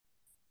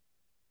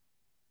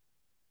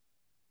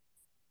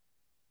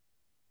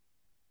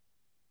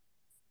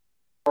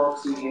All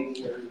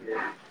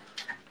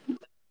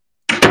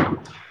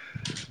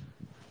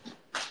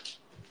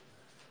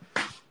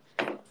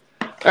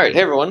right,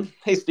 hey everyone.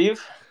 Hey Steve.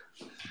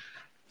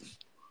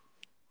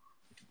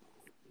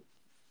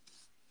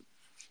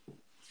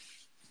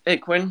 Hey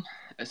Quinn.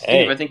 Steve,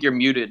 Hey. I think you're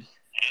muted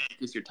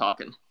because you're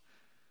talking.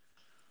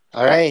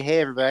 All right,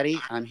 hey everybody,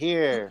 I'm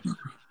here.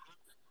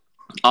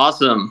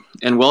 Awesome,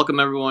 and welcome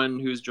everyone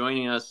who's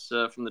joining us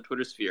from the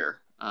Twitter sphere.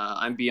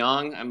 I'm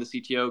Byung. I'm the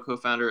CTO,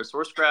 co-founder of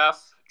Sourcegraph,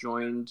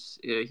 joined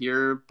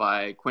here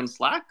by Quinn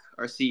Slack,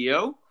 our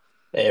CEO.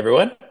 Hey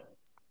everyone.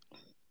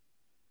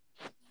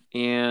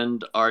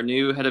 And our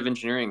new head of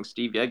engineering,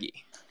 Steve Yegge.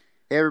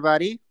 Hey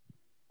everybody,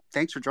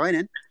 thanks for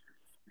joining.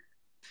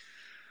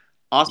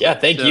 Awesome. Yeah,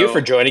 thank you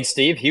for joining,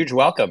 Steve. Huge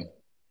welcome.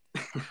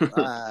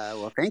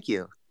 Well, thank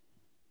you.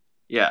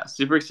 Yeah,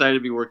 super excited to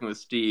be working with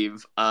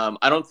Steve.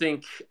 I don't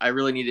think I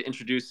really need to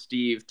introduce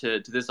Steve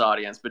to this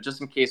audience, but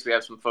just in case we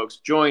have some folks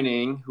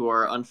joining who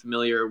are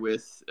unfamiliar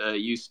with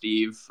you,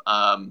 Steve,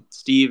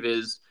 Steve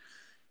is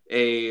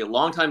a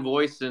longtime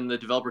voice in the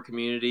developer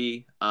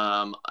community.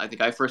 I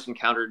think I first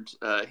encountered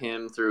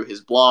him through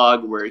his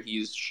blog, where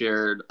he's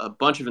shared a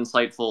bunch of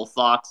insightful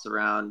thoughts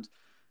around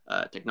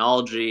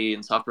technology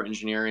and software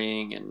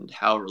engineering and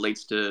how it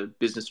relates to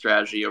business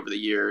strategy over the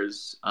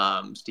years.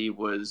 Steve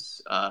was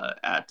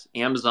at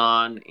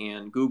Amazon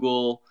and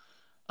Google,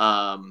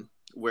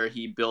 where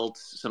he built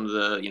some of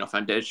the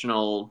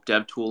foundational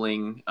dev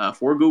tooling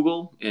for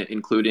Google,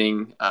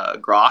 including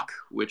Grok,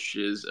 which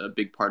is a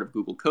big part of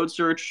Google Code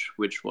Search,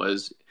 which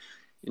was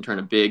in turn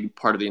a big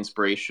part of the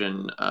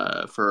inspiration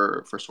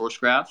for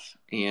Sourcegraph.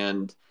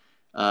 And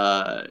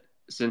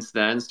since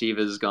then, Steve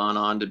has gone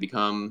on to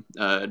become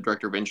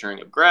director of engineering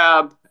of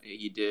Grab.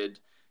 He did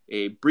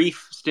a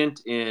brief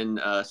stint in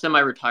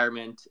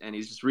semi-retirement, and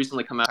he's just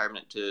recently come out of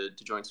retirement to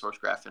join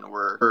Sourcegraph, and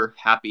we're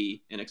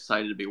happy and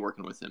excited to be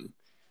working with him.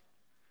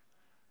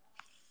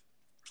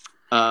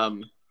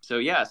 So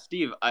yeah,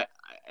 Steve, I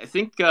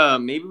think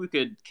maybe we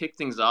could kick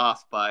things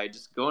off by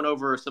just going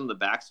over some of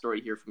the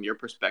backstory here from your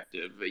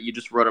perspective. You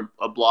just wrote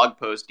a blog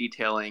post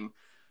detailing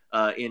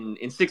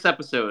in 6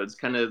 episodes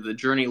kind of the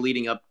journey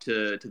leading up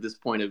to this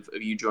point of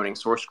you joining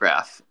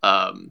Sourcegraph.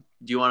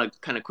 Do you want to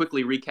kind of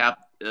quickly recap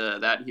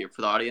that here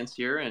for the audience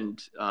here?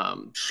 And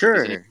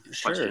Sure.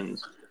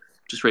 Questions,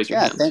 just raise your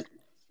hand.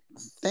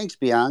 Thanks,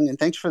 Byung, and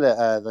thanks for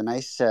the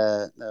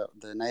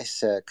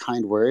nice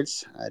kind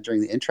words during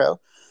the intro.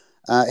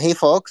 Hey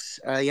folks,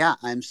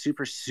 I'm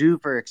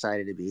super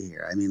excited to be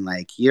here. I mean,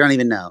 like, you don't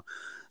even know.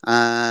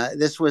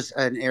 This was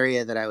an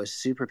area that I was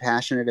super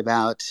passionate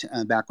about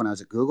back when I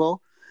was at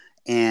Google,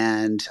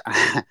 and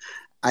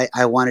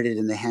I wanted it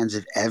in the hands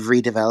of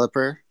every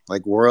developer,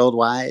 like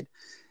worldwide,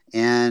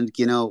 and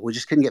we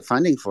just couldn't get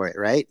funding for it,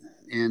 right?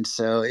 And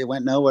so it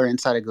went nowhere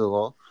inside of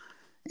Google.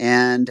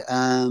 And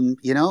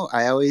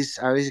I always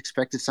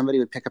expected somebody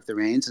would pick up the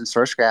reins, and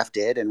Sourcegraph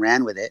did and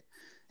ran with it.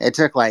 It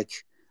took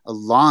like a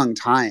long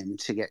time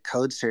to get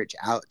code search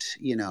out,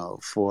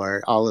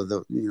 for all of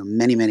the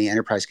many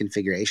enterprise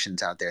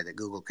configurations out there that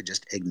Google could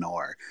just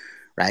ignore,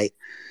 right?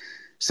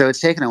 So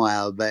it's taken a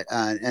while, but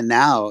and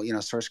now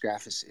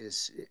Sourcegraph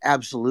is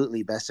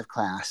absolutely best of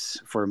class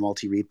for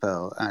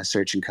multi-repo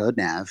search and code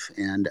nav.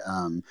 And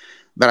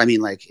but I mean,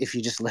 like, if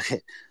you just look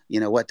at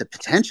what the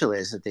potential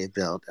is that they've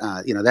built,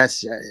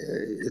 that's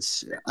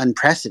it's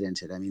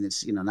unprecedented. I mean,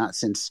 it's not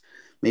since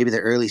maybe the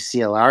early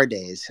CLR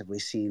days have we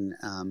seen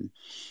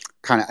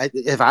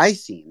have I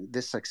seen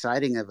this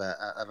exciting of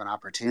an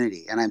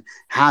opportunity. And I'm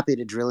happy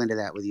to drill into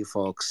that with you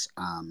folks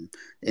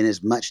in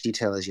as much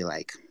detail as you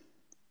like.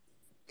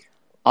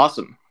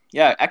 Awesome.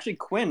 Yeah, actually,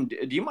 Quinn,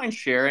 do you mind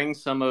sharing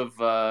some of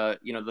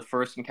the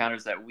first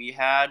encounters that we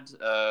had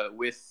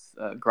with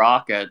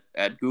Grok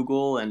at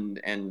Google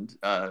and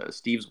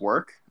Steve's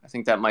work? I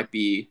think that might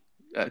be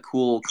a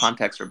cool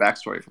context or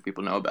backstory for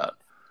people to know about.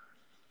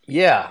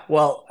 Yeah,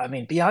 well, I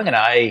mean, Byung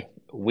and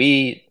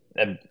we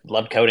have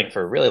loved coding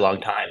for a really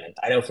long time. And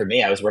I know for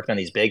me, I was working on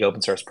these big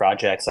open source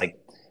projects like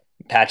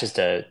patches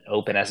to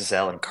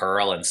OpenSSL and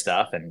curl and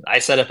stuff. And I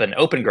set up an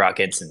Open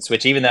Grok instance,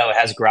 which, even though it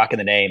has Grok in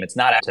the name, it's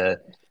not to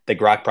the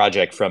Grok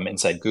project from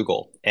inside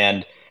Google.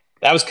 And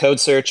that was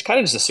code search. Kind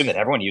of just assumed that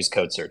everyone used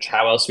code search.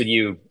 How else would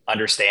you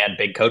understand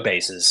big code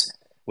bases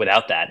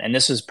without that? And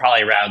this was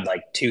probably around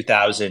like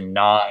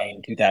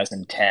 2009,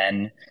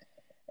 2010.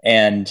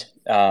 And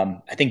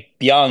I think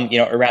Byung,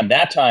 around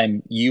that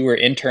time, you were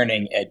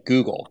interning at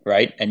Google,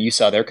 right? And you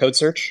saw their code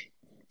search?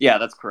 Yeah,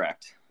 that's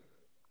correct.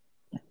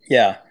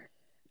 Yeah.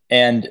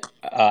 And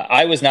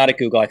I was not at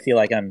Google. I feel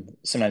like I'm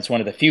sometimes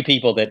one of the few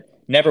people that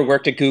never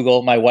worked at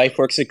Google. My wife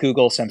works at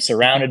Google, so I'm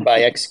surrounded by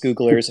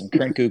ex-Googlers and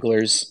current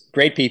Googlers,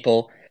 great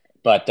people,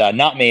 but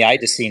not me. I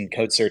just seen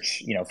code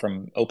search,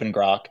 from Open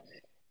Grok.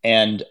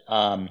 And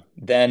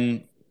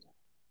then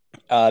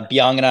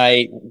Byung and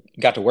I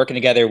got to working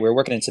together. We were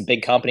working in some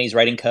big companies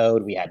writing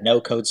code. We had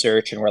no code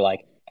search, and we're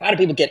like, how do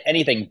people get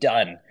anything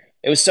done?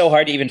 It was so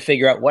hard to even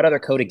figure out what other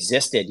code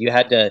existed. You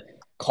had to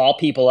call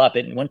people up.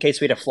 In one case,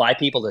 we had to fly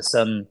people to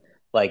some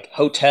like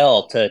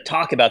hotel to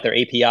talk about their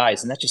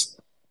APIs, and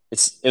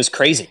it was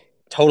crazy.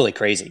 totally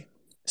crazy.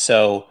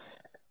 So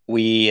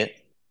we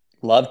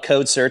loved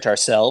code search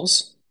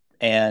ourselves,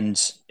 and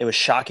it was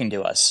shocking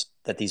to us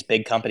that these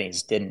big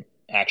companies didn't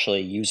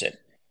actually use it.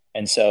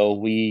 And so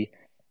we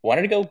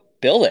wanted to go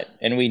build it,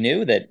 and we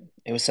knew that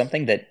it was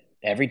something that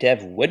every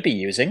dev would be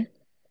using,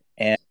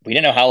 and we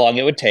didn't know how long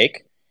it would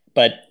take.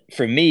 But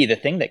for me, the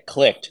thing that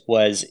clicked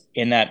was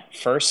in that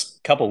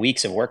first couple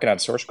weeks of working on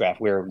SourceGraph,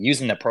 we were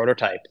using the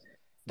prototype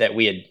that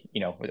we had,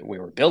 we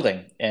were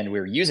building, and we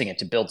were using it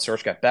to build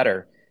SourceGraph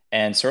better.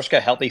 And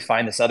SourceGraph helped me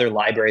find this other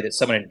library that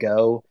someone in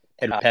Go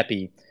had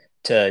Peppy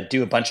to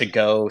do a bunch of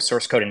Go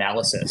source code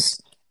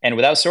analysis. And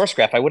without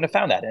SourceGraph, I wouldn't have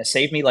found that. And it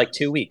saved me like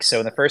 2 weeks. So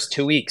in the first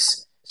 2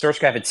 weeks,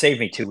 SourceGraph had saved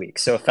me 2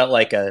 weeks. So it felt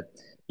like a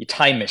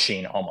time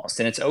machine almost.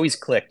 And it's always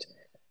clicked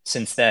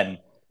since then.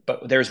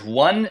 But there's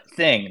one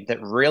thing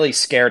that really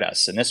scared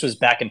us. And this was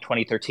back in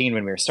 2013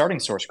 when we were starting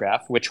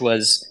SourceGraph, which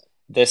was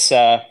this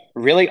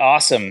really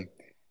awesome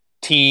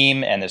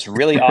team and this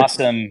really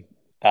awesome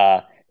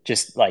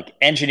just like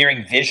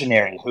engineering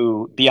visionary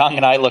who Byung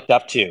and I looked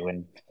up to.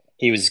 And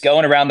he was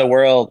going around the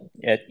world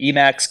at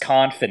Emacs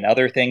Conf and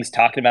other things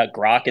talking about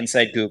Grok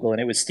inside Google.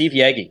 And it was Steve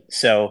Yegge.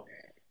 So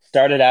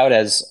started out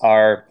as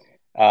our,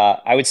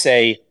 I would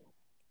say,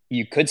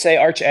 you could say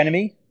arch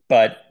enemy,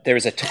 but there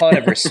was a ton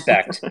of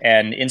respect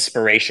and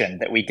inspiration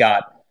that we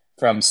got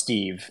from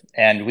Steve.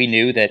 And we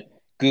knew that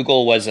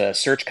Google was a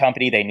search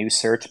company. They knew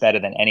search better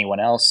than anyone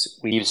else.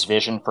 We used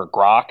vision for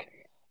Grok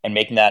and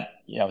making that,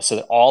 so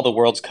that all the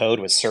world's code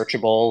was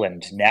searchable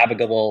and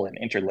navigable and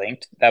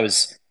interlinked. That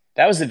was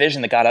the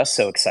vision that got us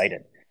so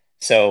excited.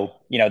 So,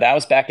 that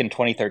was back in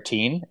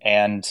 2013,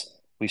 and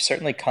we've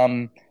certainly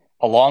come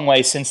a long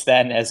way since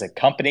then as a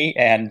company.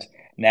 And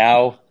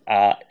now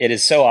it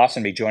is so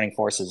awesome to be joining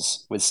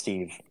forces with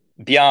Steve.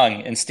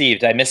 Byung and Steve,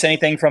 did I miss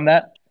anything from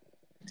that?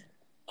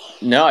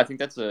 No, I think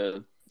that's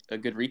a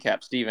good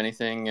recap. Steve,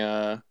 anything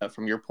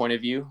from your point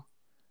of view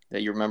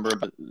that you remember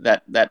about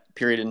that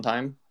period in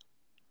time?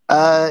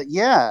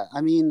 Yeah,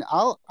 I mean,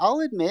 I'll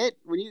admit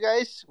when you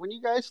guys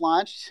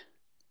launched,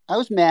 I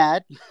was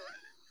mad.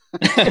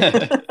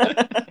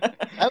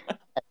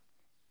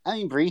 I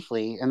mean,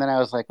 briefly, and then I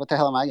was like, what the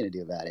hell am I going to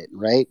do about it,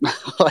 right?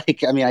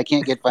 Like, I mean, I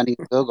can't get funding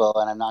from Google,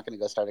 and I'm not going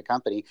to go start a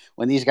company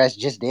when these guys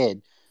just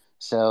did.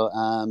 So,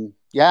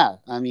 yeah,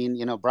 I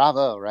mean,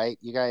 bravo, right?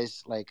 You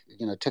guys,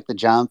 took the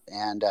jump,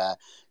 and I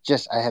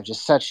have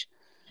just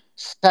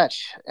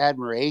such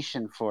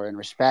admiration for and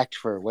respect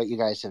for what you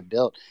guys have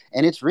built,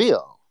 and it's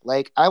real.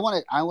 Like, I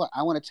want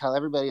to tell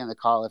everybody on the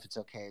call, if it's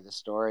okay, the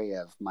story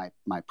of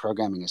my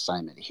programming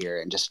assignment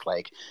here, and just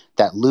like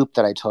that loop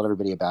that I told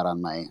everybody about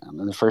on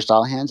the first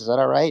all hands. Is that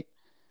all right?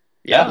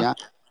 Yeah.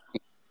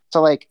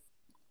 So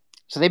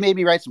they made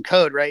me write some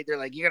code, right? They're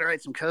like, you got to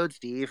write some code,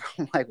 Steve.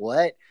 I'm like,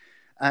 what?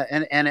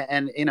 And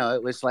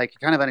it was like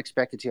kind of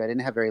unexpected too. I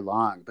didn't have very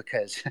long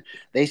because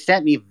they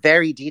sent me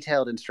very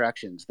detailed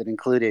instructions that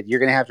included, you're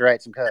going to have to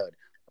write some code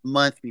a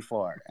month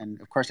before.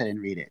 And of course I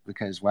didn't read it,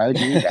 because why would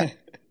you read that?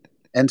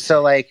 And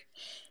so right,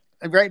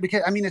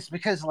 because it's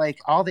because like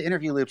all the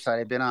interview loops that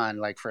I've been on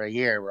like for a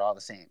year were all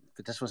the same,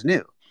 but this was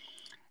new.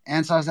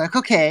 And so I was like,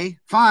 okay,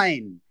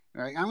 fine.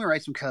 All right, I'm going to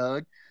write some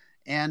code.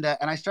 And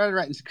I started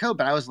writing some code,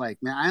 but I was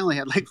like, man, I only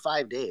had like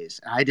 5 days.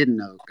 I didn't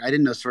know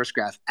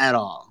Sourcegraph at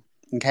all.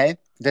 Okay.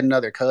 Didn't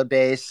know their code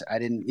base. I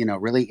didn't,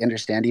 really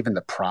understand even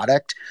the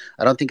product.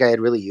 I don't think I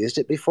had really used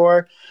it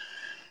before.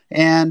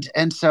 And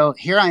so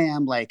here I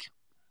am, like,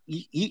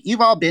 you've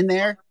all been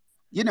there.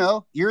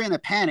 You're in a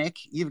panic.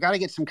 You've got to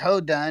get some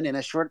code done in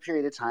a short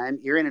period of time.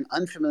 You're in an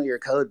unfamiliar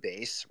code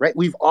base, right?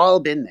 We've all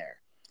been there.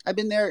 I've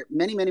been there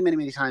many, many, many,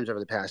 many times over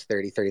the past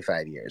 30,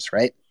 35 years,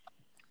 right?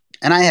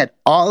 And I had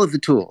all of the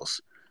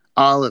tools,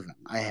 all of them.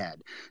 I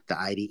had the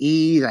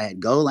IDEs. I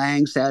had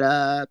Golang set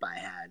up.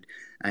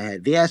 I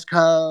had VS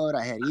Code.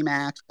 I had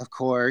Emacs, of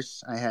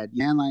course. I had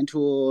command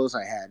tools.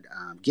 I had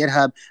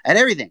GitHub. I had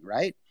everything,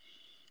 right?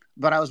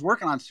 But I was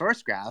working on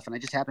Sourcegraph, and I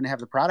just happened to have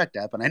the product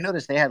up, and I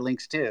noticed they had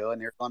links too, and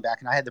they were going back,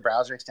 and I had the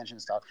browser extension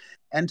installed.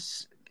 And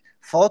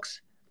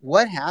folks,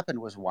 what happened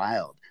was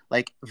wild.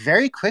 Like,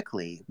 very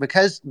quickly,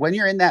 because when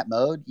you're in that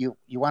mode, you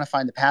want to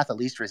find the path of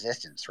least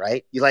resistance,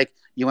 right? You want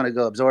to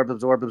go absorb.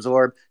 You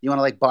want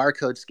to like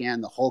barcode scan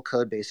the whole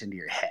code base into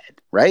your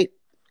head, right?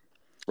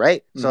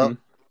 Mm-hmm.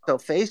 So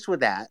faced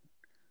with that,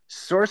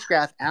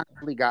 Sourcegraph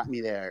actually got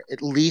me there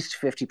at least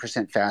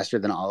 50% faster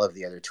than all of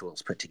the other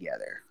tools put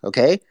together.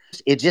 Okay.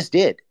 It just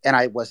did. And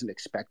I wasn't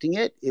expecting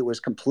it. It was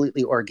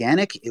completely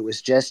organic. It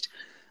was just,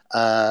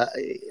 I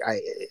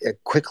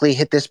quickly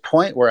hit this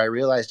point where I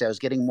realized I was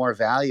getting more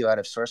value out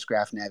of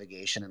Sourcegraph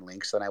navigation and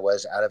links than I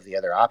was out of the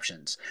other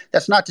options.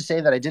 That's not to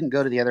say that I didn't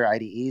go to the other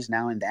IDEs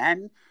now and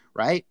then,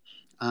 right?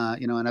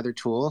 And other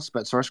tools,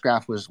 but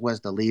Sourcegraph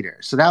was the leader.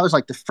 So that was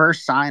like the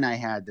first sign I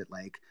had that,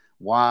 like,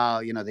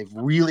 wow, they've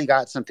really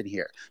got something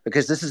here,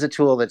 because this is a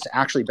tool that's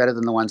actually better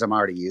than the ones I'm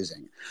already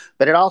using.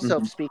 But it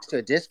also speaks to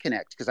a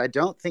disconnect, because I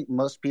don't think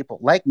most people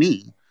like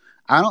me,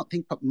 I don't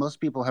think most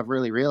people have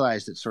really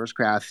realized that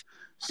Sourcegraph,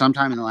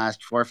 sometime in the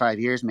last 4 or 5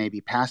 years, maybe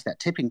past that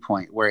tipping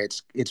point where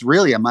it's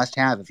really a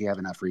must-have if you have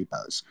enough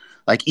repos.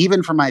 Like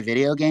even for my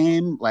video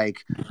game,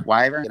 like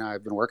Wyvern,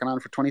 I've been working on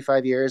it for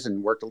 25 years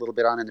and worked a little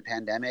bit on in the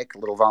pandemic, a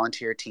little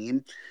volunteer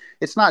team.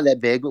 It's not that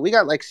big, but we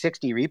got like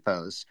 60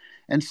 repos,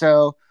 and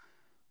so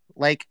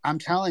like I'm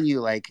telling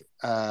you, like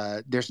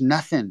there's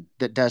nothing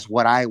that does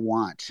what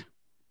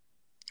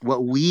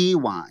we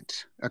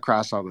want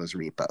across all those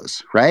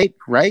repos, right?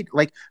 Right?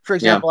 Like, for Yeah.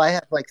 example, I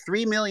have like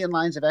 3 million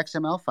lines of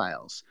XML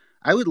files.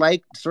 I would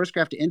like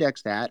Sourcegraph to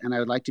index that, and I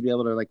would like to be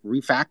able to like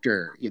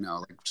refactor,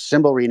 like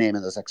symbol rename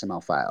in those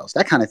XML files,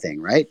 that kind of thing,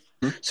 right?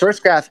 Mm-hmm.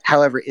 Sourcegraph,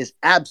 however, is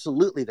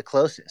absolutely the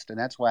closest, and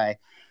that's why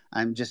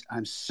I'm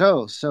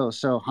so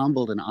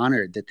humbled and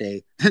honored that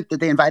they that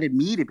they invited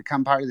me to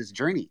become part of this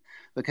journey,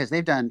 because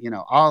they've done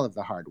all of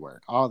the hard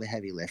work, all the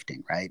heavy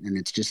lifting, right? And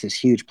it's just this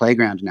huge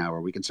playground now where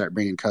we can start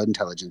bringing code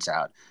intelligence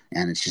out,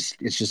 and it's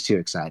just too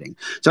exciting.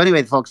 So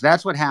anyway, folks,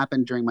 that's what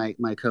happened during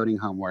my coding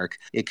homework.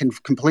 It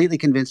completely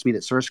convinced me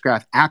that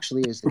Sourcegraph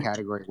actually is the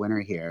category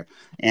winner here,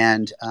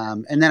 and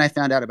then I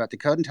found out about the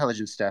code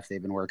intelligence stuff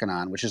they've been working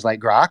on, which is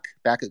like Grok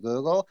back at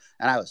Google,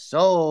 and I was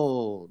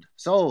sold.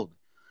 So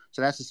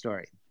that's the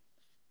story.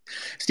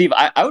 Steve,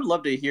 I would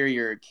love to hear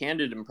your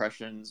candid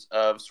impressions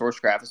of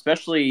Sourcegraph,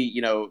 especially,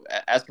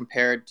 as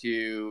compared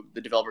to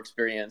the developer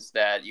experience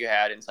that you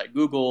had inside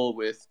Google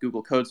with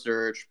Google Code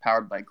Search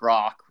powered by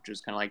Grok, which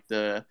is kind of like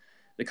the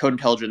code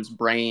intelligence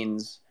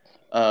brains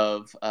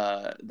of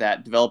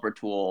that developer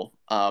tool.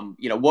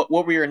 What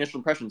were your initial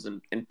impressions?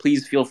 And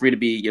please feel free to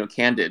be,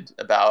 candid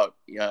about,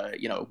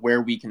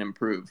 where we can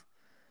improve.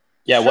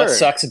 Yeah, what Sure.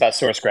 sucks about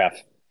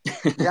Sourcegraph?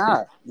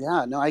 Yeah,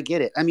 no, I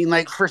get it. I mean,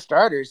 like for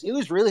starters, it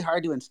was really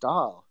hard to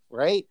install,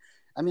 right?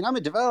 I mean, I'm a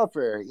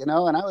developer, and I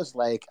was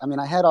like, I mean,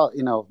 I had all,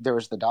 there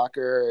was the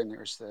Docker and there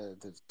was the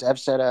dev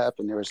setup,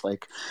 and there was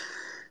like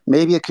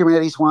maybe a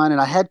Kubernetes one, and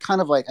I had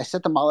kind of like I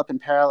set them all up in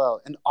parallel,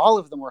 and all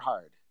of them were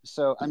hard.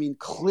 So I mean,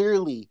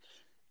 clearly,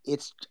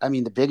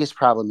 the biggest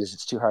problem is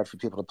it's too hard for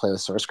people to play with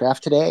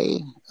Sourcegraph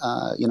today.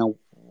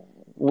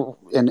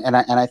 And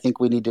I think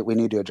we need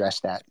to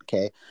address that.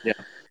 Okay. Yeah.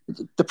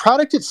 The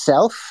product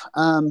itself.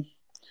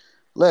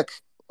 Look,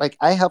 like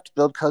I helped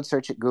build Code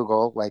Search at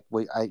Google. Like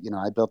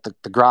I built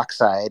the Grok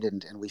side,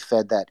 and we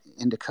fed that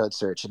into Code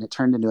Search, and it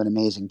turned into an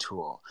amazing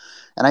tool.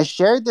 And I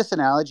shared this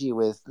analogy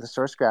with the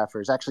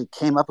Sourcegraphers. Actually,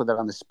 came up with it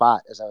on the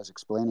spot as I was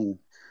explaining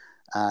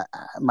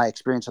my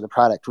experience with the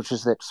product, which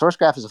is that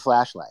Sourcegraph is a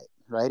flashlight,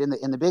 right?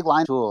 In the big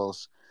line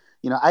tools,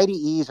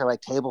 IDEs are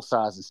like table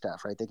saws and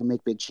stuff, right? They can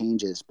make big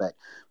changes, but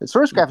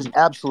Sourcegraph is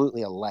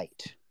absolutely a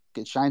light.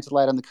 It shines the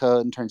light on the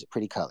code and turns it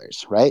pretty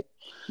colors, right?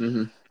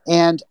 Mm-hmm.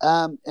 And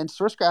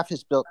Sourcegraph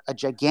has built a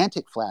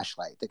gigantic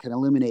flashlight that can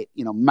illuminate,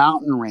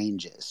 mountain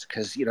ranges,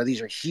 because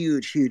these are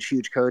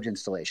huge code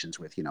installations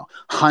with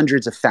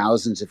hundreds of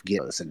thousands of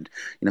gigs and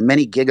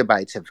many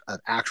gigabytes of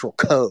actual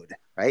code,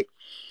 right?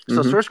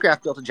 So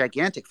Sourcegraph built a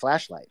gigantic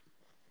flashlight,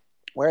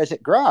 whereas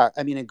at Grok,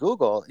 in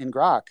Google, in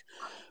Grok,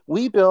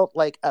 we built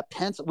like a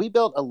pencil, we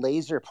built a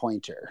laser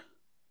pointer,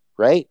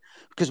 right?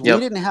 Because we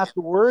didn't have to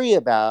worry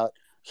about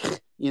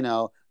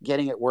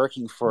getting it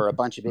working for a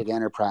bunch of big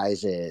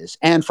enterprises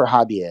and for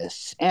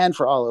hobbyists and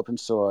for all open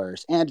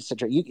source and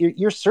etc.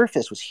 Your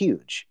surface was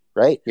huge,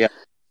 right? Yeah.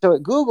 So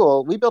at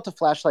Google, we built a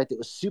flashlight that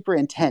was super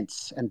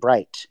intense and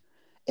bright,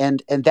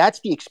 and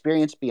that's the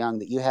experience, Byung,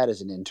 that you had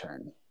as an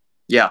intern.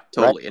 Yeah,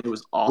 totally. Right? It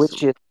was awesome.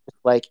 Which is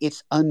like,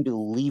 it's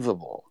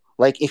unbelievable.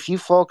 Like if you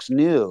folks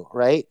knew,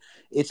 right?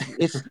 It's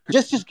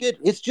just as good.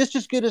 It's just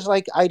as good as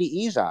like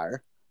IDEs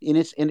are. In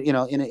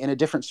a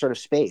different sort of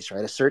space,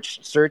 right? A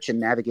search and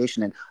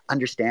navigation and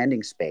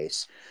understanding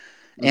space,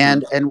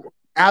 and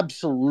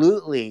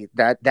absolutely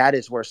that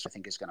is where I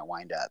think is going to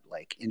wind up,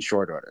 like in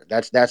short order.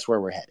 That's where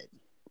we're headed.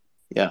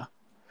 Yeah.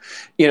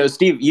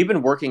 Steve, you've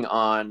been working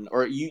on,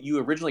 or you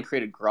originally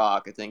created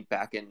Grok, I think,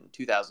 back in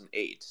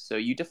 2008. So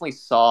you definitely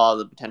saw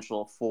the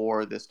potential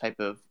for this type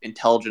of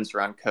intelligence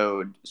around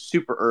code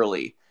super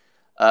early.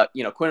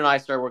 Quinn and I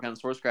started working on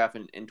Sourcegraph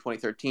in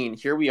 2013.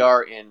 Here we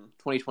are in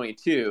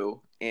 2022,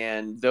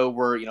 and though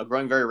we're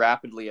growing very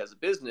rapidly as a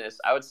business,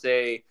 I would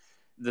say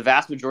the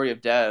vast majority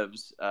of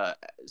devs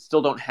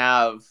still don't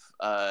have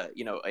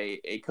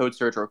a code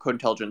search or a code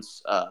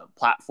intelligence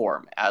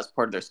platform as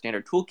part of their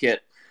standard toolkit.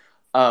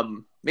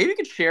 Maybe you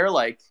could share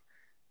like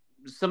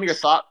some of your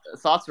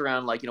thoughts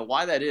around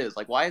why that is,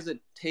 like why has it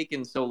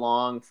taken so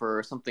long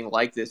for something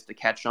like this to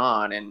catch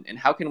on, and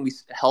how can we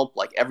help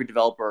like every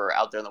developer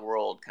out there in the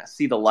world kind of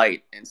see the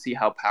light and see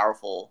how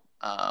powerful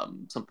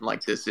something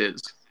like this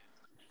is?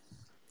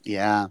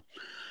 Yeah,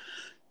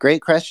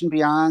 great question,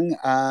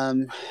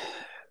 Byung.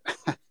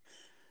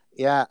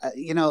 Yeah,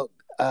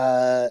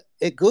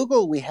 at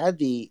Google we had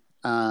the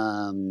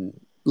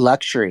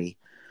luxury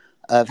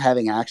of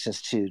having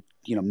access to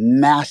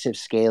massive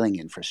scaling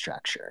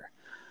infrastructure,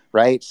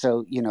 right?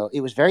 So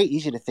it was very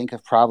easy to think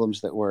of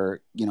problems that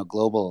were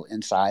global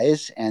in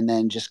size, and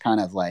then just kind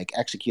of like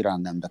execute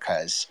on them,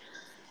 because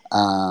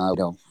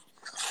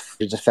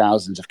of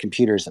thousands of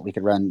computers that we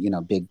could run,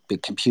 big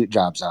compute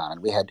jobs on.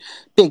 And we had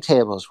big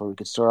tables where we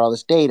could store all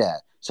this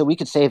data. So we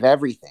could save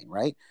everything,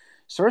 right?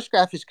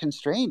 Sourcegraph is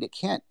constrained. You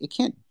can't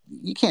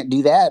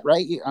do that,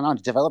 right? On a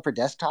developer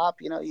desktop,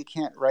 you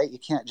can't, right? You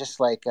can't just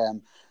like,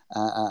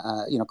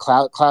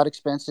 cloud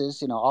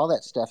expenses, all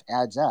that stuff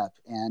adds up.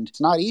 And it's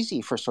not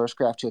easy for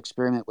Sourcegraph to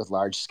experiment with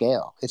large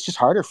scale. It's just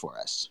harder for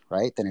us,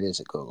 right, than it is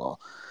at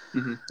Google.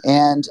 Mm-hmm.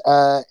 And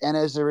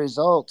as a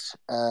result,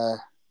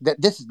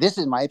 this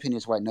in my opinion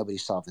is why nobody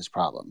solved this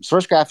problem.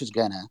 Sourcegraph is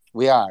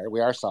we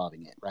are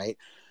solving it, right?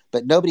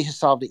 But nobody has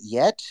solved it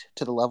yet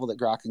to the level that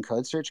Grok and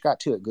Code Search got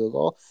to at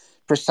Google,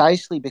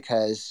 precisely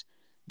because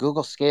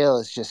Google's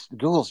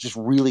just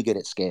really good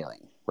at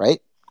scaling,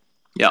 right?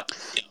 Yeah.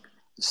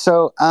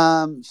 So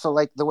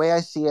like the way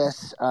I see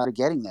us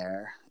getting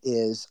there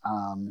is,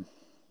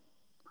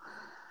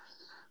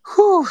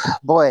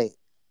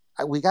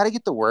 we got to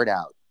get the word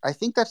out. I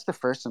think that's the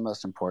first and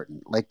most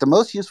important. Like the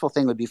most useful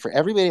thing would be for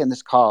everybody on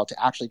this call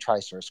to actually try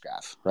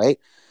Sourcegraph, right?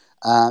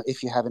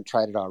 If you haven't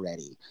tried it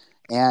already,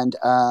 and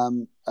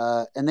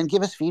then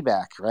give us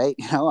feedback, right?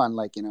 On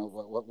like,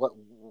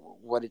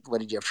 what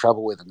did you have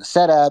trouble with in the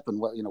setup, and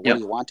what do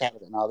you want out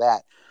of it, and all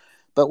that.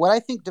 But what I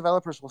think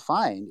developers will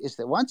find is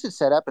that once it's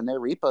set up and their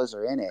repos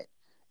are in it,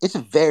 it's a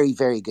very,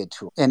 very good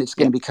tool, and it's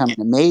going to become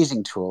an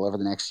amazing tool over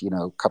the next,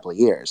 couple of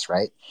years,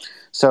 right?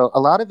 So a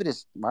lot of it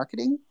is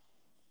marketing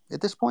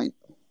at this point.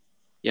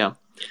 Yeah.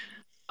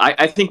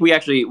 I think we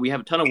have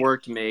a ton of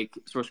work to make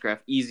Sourcegraph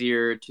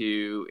easier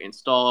to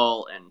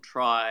install and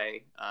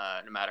try,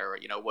 no matter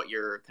what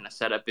your kind of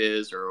setup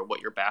is or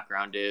what your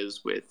background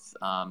is with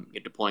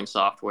deploying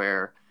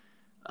software,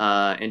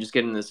 and just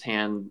getting this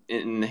in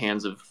the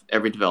hands of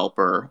every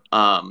developer.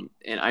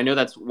 And I know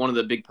that's one of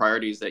the big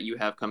priorities that you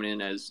have coming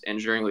in as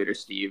engineering leader,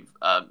 Steve.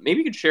 Maybe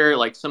you could share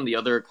like some of the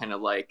other kind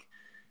of like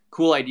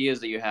cool ideas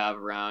that you have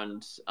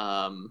around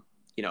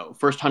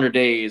first 100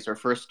 days or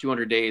first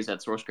 200 days at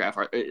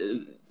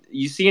Sourcegraph.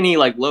 You see any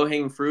like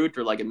low-hanging fruit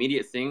or like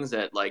immediate things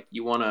that like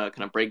you want to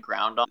kind of break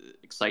ground on,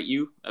 excite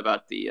you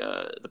about the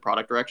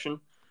product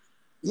direction?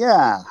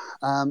 Yeah,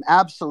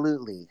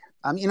 absolutely.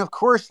 I mean, of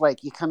course,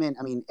 like you come in,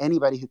 I mean,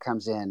 anybody who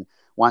comes in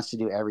wants to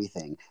do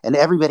everything, and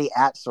everybody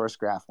at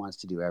Sourcegraph wants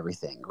to do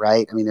everything,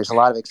 right? I mean, there's a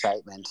lot of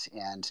excitement,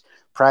 and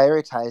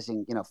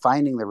prioritizing,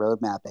 finding the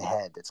roadmap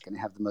ahead that's going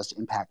to have the most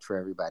impact for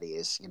everybody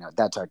is,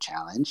 that's our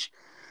challenge.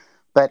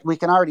 But we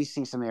can already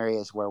see some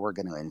areas where we're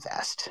going to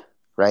invest,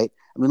 right?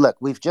 I mean, look,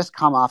 we've just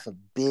come off a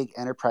big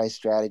enterprise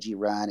strategy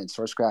run in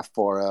Sourcegraph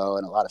 4.0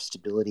 and a lot of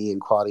stability and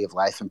quality of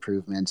life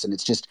improvements. And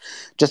it's just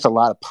a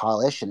lot of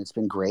polish, and it's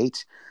been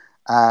great.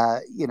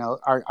 We're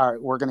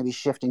going to be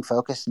shifting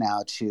focus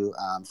now to,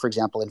 for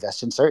example,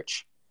 invest in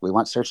search. We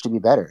want search to be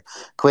better.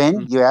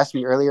 Quinn, you asked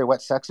me earlier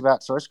what sucks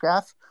about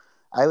Sourcegraph.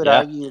 I would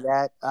argue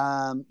that,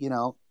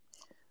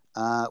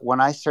 when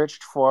I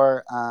searched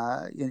for,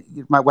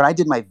 when I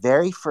did my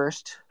very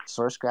first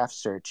Sourcegraph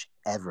search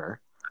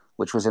ever,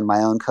 which was in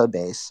my own code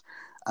base,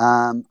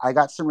 I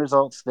got some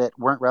results that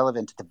weren't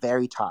relevant at the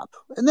very top,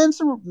 and then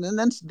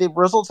the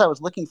results I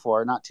was looking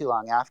for not too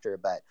long after.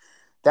 But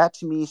that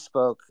to me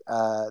spoke,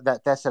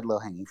 that said low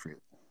hanging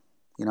fruit.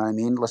 You know what I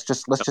mean? Let's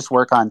just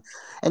work on,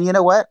 and you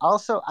know what?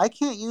 Also, I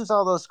can't use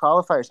all those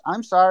qualifiers.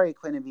 I'm sorry,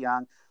 Quinn and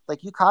Biong.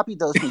 Like you copied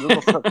those from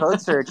Google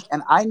Code Search,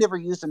 and I never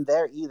used them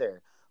there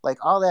either. Like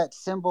all that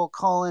symbol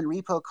colon,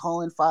 repo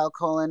colon, file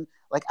colon.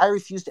 Like I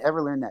refuse to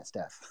ever learn that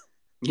stuff.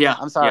 Yeah,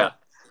 I'm sorry.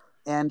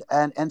 Yeah.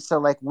 And so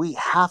like we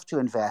have to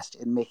invest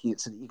in making it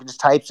so that you can just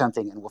type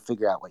something and we'll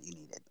figure out what you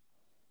needed.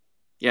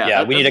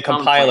 Yeah, we need a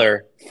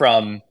compiler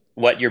from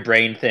what your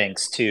brain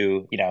thinks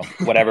to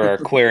whatever our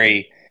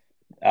query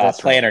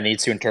planner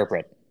needs to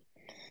interpret.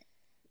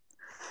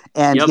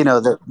 And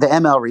the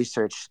ML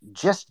research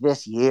just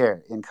this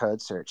year in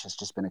Code Search has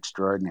just been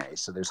extraordinary.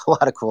 So there's a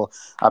lot of cool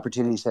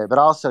opportunities there, but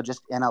also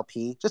just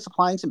NLP, just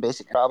applying some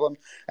basic problem.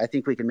 I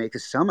think we can make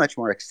this so much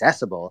more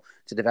accessible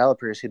to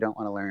developers who don't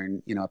want to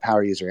learn, a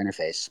power user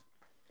interface.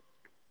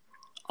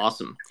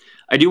 Awesome.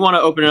 I do want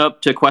to open it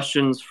up to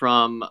questions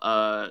from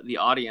the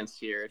audience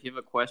here. If you have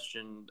a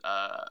question,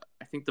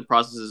 I think the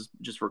process is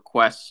just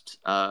request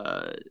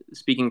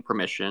speaking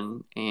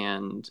permission,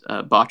 and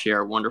Bocce,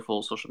 our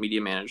wonderful social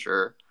media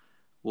manager,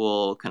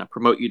 will kind of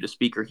promote you to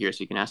speaker here so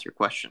you can ask your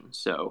question.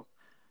 So,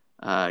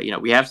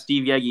 we have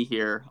Steve Yegge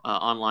here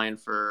online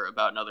for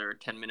about another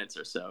 10 minutes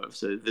or so.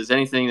 So if there's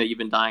anything that you've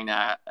been dying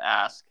to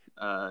ask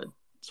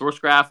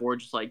Sourcegraph or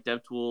just like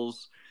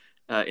DevTools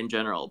in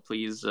general,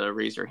 please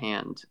raise your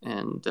hand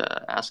and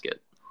ask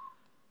it.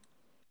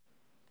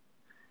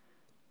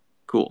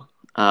 Cool.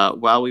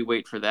 While we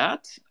wait for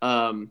that,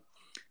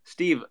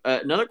 Steve,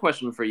 another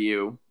question for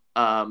you.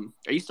 Are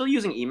you still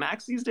using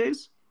Emacs these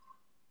days?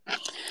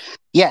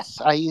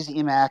 Yes, I use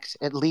Emacs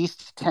at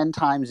least 10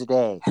 times a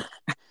day,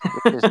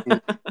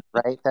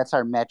 right? That's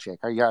our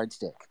metric, our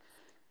yardstick.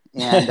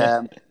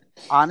 And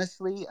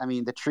honestly, I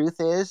mean, the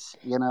truth is,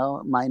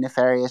 my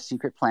nefarious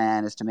secret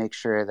plan is to make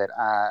sure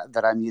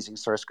that I'm using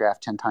Sourcegraph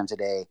 10 times a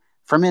day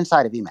from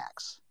inside of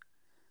Emacs.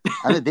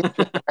 I'm a big,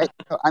 right?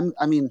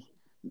 I mean,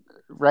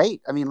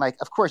 right? I mean, like,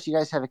 of course, you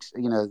guys have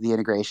the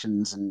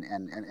integrations and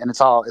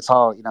it's all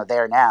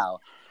there now,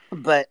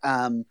 but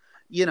I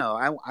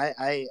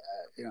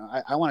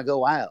want to go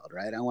wild,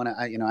 right? I want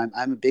to,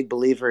 I'm a big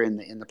believer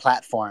in the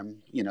platform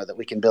that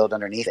we can build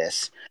underneath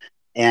this,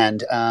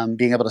 and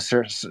being able to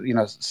serve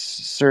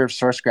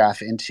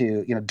Sourcegraph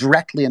into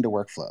directly into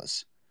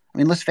workflows. I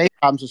mean, let's face it,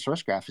 problems with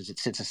Sourcegraph is it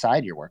sits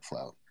aside your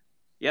workflow.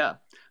 Yeah.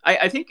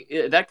 I think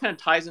that kind of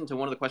ties into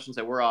one of the questions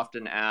that we're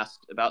often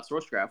asked about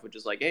Sourcegraph, which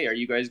is like, hey, are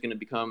you guys going to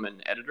become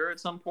an editor at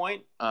some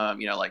point?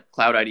 Like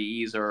cloud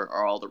IDEs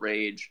are all the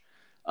rage.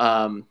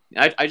 I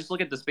just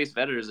look at the space of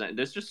editors, and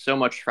there's just so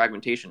much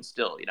fragmentation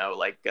still.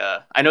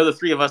 I know the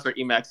three of us are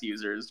Emacs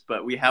users,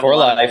 but we have a For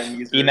lot of life. Vim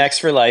users. Emacs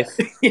for life.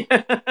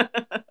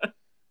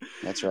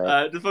 That's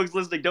right. To folks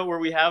listening, don't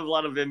worry, we have a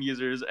lot of Vim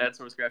users at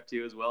Sourcegraph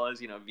too, as well as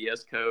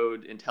VS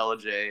Code,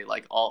 IntelliJ,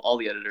 like all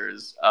the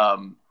editors.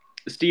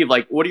 Steve,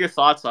 like, what are your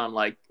thoughts on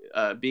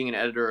being an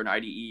editor in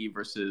IDE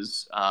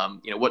versus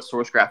what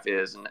Sourcegraph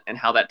is, and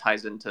how that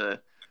ties into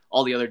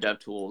all the other dev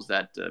tools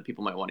that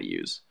people might want to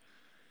use?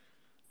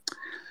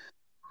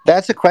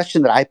 That's a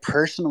question that I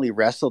personally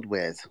wrestled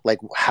with. Like,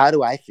 how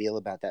do I feel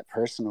about that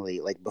personally?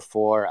 Like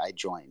before I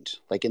joined,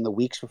 like in the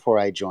weeks before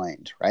I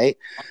joined, right?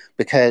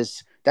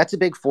 Because that's a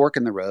big fork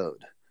in the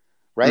road,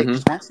 right?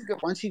 Because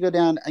once you go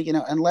down,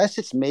 unless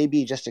it's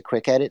maybe just a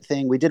quick edit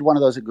thing. We did one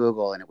of those at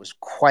Google, and it was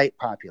quite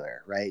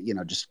popular, right?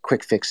 Just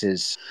quick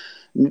fixes.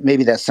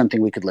 Maybe that's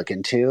something we could look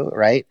into,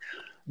 right?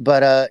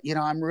 But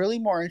I'm really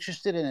more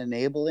interested in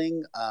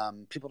enabling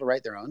people to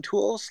write their own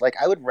tools. Like,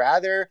 I would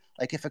rather,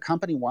 like, if a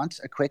company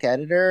wants a quick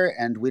editor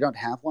and we don't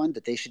have one,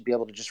 that they should be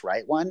able to just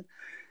write one.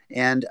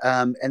 And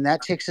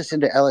that takes us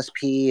into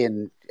LSP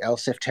and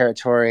LSIF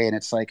territory, and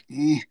it's like,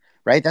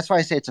 right? That's why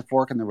I say it's a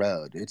fork in the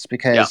road. It's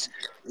because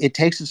it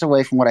takes us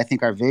away from what I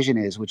think our vision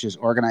is, which is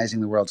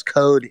organizing the world's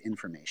code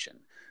information.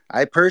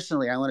 I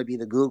want to be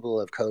the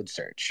Google of code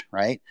search,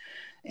 right?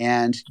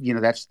 And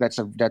that's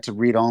a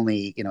read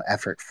only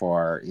effort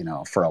for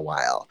for a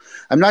while.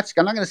 I'm not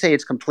going to say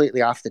it's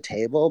completely off the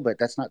table, but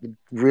that's not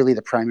really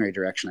the primary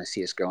direction I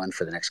see us going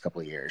for the next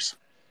couple of years.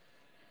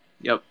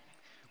 Yep.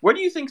 Where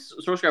do you think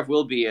Sourcegraph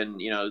will be in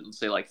let's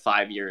say like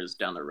 5 years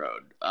down the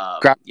road?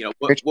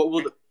 What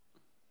will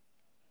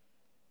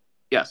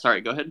yeah,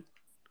 sorry, go ahead.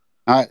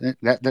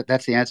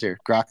 That's the answer.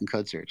 Grok and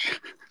code search.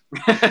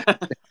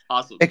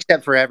 Awesome.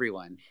 Except for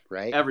everyone,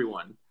 right?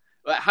 Everyone.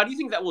 How do you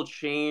think that will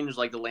change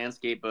like the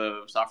landscape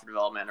of software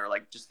development, or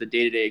like just the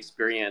day-to-day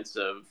experience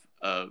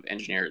of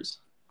engineers?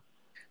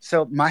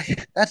 So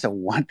that's a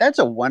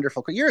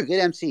wonderful. You're a good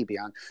MC,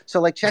 Bian. So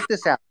like, check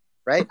this out,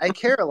 right? I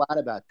care a lot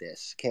about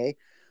this. Okay,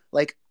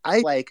 like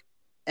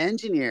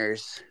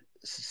engineers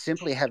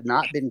simply have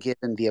not been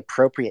given the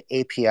appropriate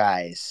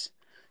APIs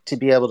to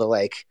be able to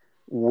like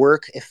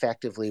work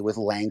effectively with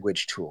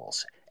language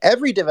tools.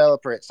 Every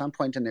developer at some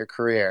point in their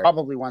career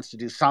probably wants to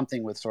do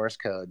something with source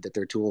code that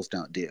their tools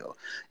don't do.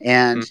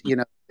 And,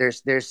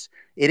 there's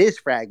it is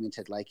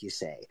fragmented, like you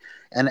say.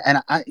 And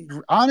I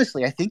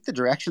honestly, I think the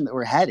direction that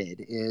we're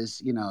headed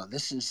is,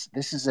 this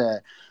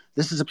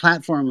is a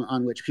platform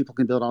on which people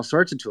can build all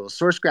sorts of tools.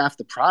 Sourcegraph,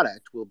 the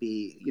product, will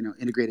be,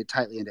 integrated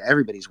tightly into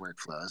everybody's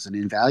workflows and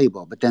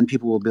invaluable. But then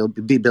people will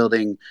be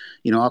building,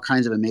 all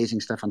kinds of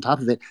amazing stuff on top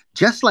of it,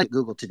 just like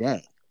Google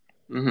today.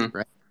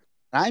 Right?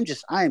 I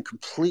am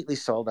completely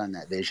sold on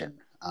that vision.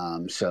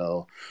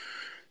 So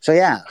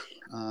yeah.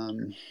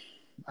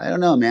 I don't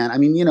know, man. I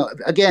mean,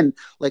 again,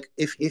 like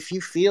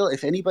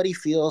if anybody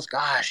feels,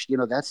 gosh,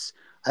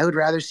 I would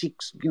rather see,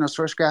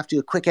 Sourcegraph do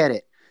a quick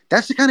edit.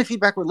 That's the kind of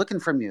feedback we're looking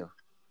from you,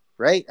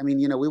 right? I mean,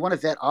 we want to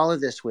vet all of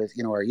this with,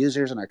 our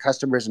users and our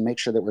customers and make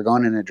sure that we're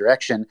going in a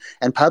direction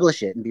and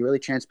publish it and be really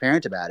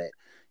transparent about it,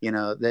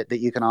 that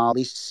you can all at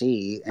least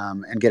see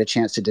and get a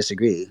chance to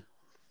disagree.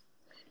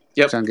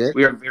 Yep. Sound good?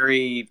 We are a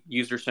very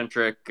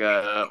user-centric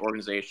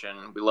organization.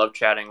 We love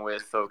chatting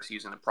with folks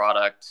using the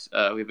product.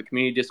 We have a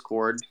community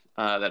Discord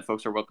that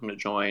folks are welcome to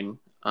join.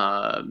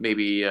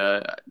 Maybe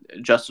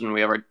Justin,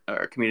 we have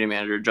our community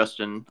manager,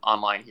 Justin,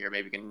 online here.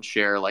 Maybe we can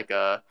share like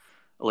a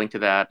link to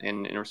that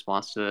in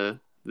response to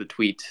the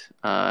tweet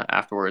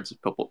afterwards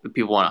if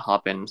people want to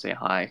hop in and say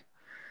hi.